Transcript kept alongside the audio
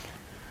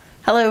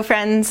Hello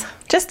friends,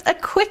 just a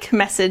quick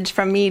message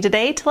from me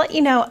today to let you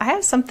know I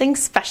have something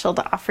special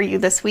to offer you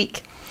this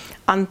week.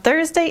 On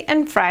Thursday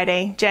and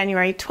Friday,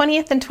 January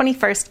 20th and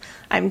 21st,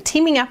 I'm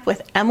teaming up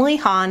with Emily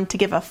Hahn to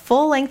give a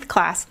full-length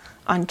class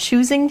on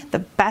choosing the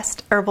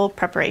best herbal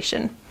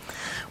preparation.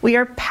 We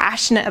are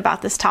passionate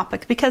about this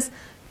topic because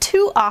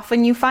too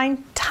often you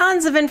find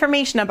tons of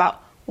information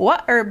about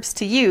what herbs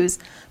to use,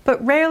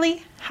 but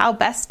rarely how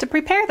best to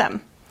prepare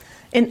them.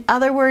 In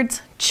other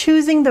words,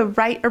 choosing the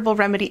right herbal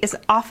remedy is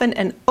often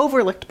an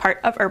overlooked part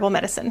of herbal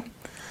medicine.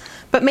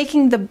 But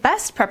making the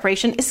best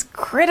preparation is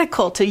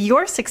critical to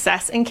your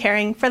success in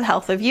caring for the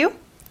health of you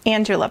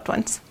and your loved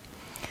ones.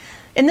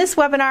 In this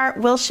webinar,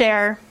 we'll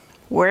share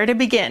where to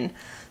begin,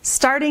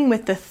 starting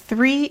with the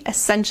 3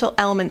 essential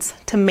elements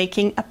to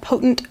making a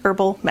potent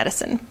herbal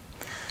medicine.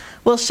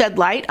 We'll shed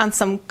light on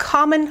some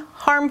common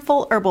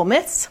harmful herbal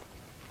myths,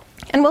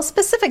 and we'll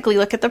specifically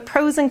look at the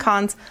pros and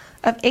cons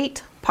of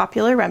 8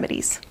 popular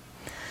remedies.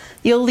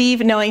 You'll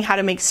leave knowing how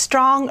to make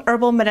strong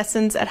herbal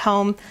medicines at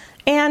home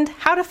and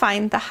how to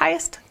find the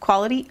highest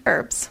quality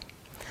herbs.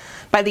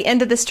 By the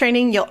end of this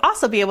training, you'll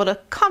also be able to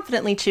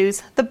confidently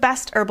choose the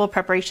best herbal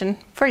preparation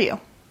for you.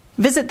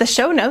 Visit the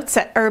show notes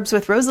at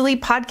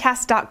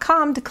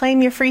herbswithrosaliepodcast.com to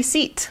claim your free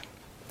seat.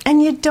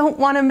 And you don't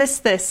want to miss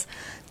this.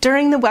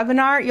 During the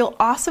webinar, you'll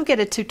also get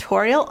a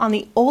tutorial on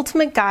the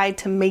ultimate guide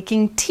to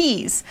making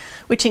teas,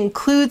 which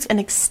includes an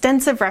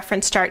extensive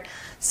reference chart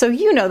so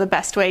you know the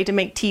best way to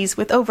make teas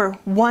with over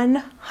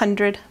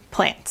 100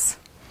 plants.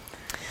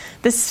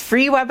 This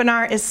free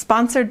webinar is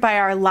sponsored by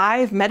our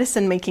live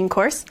medicine making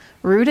course,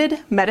 Rooted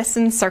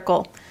Medicine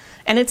Circle,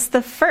 and it's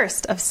the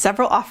first of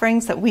several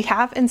offerings that we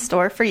have in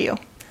store for you.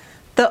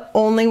 The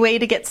only way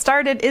to get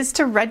started is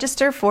to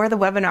register for the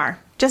webinar.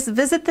 Just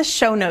visit the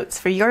show notes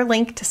for your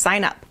link to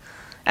sign up.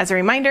 As a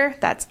reminder,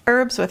 that's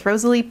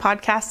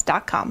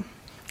herbswithrosaliepodcast.com.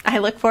 I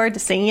look forward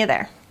to seeing you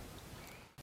there.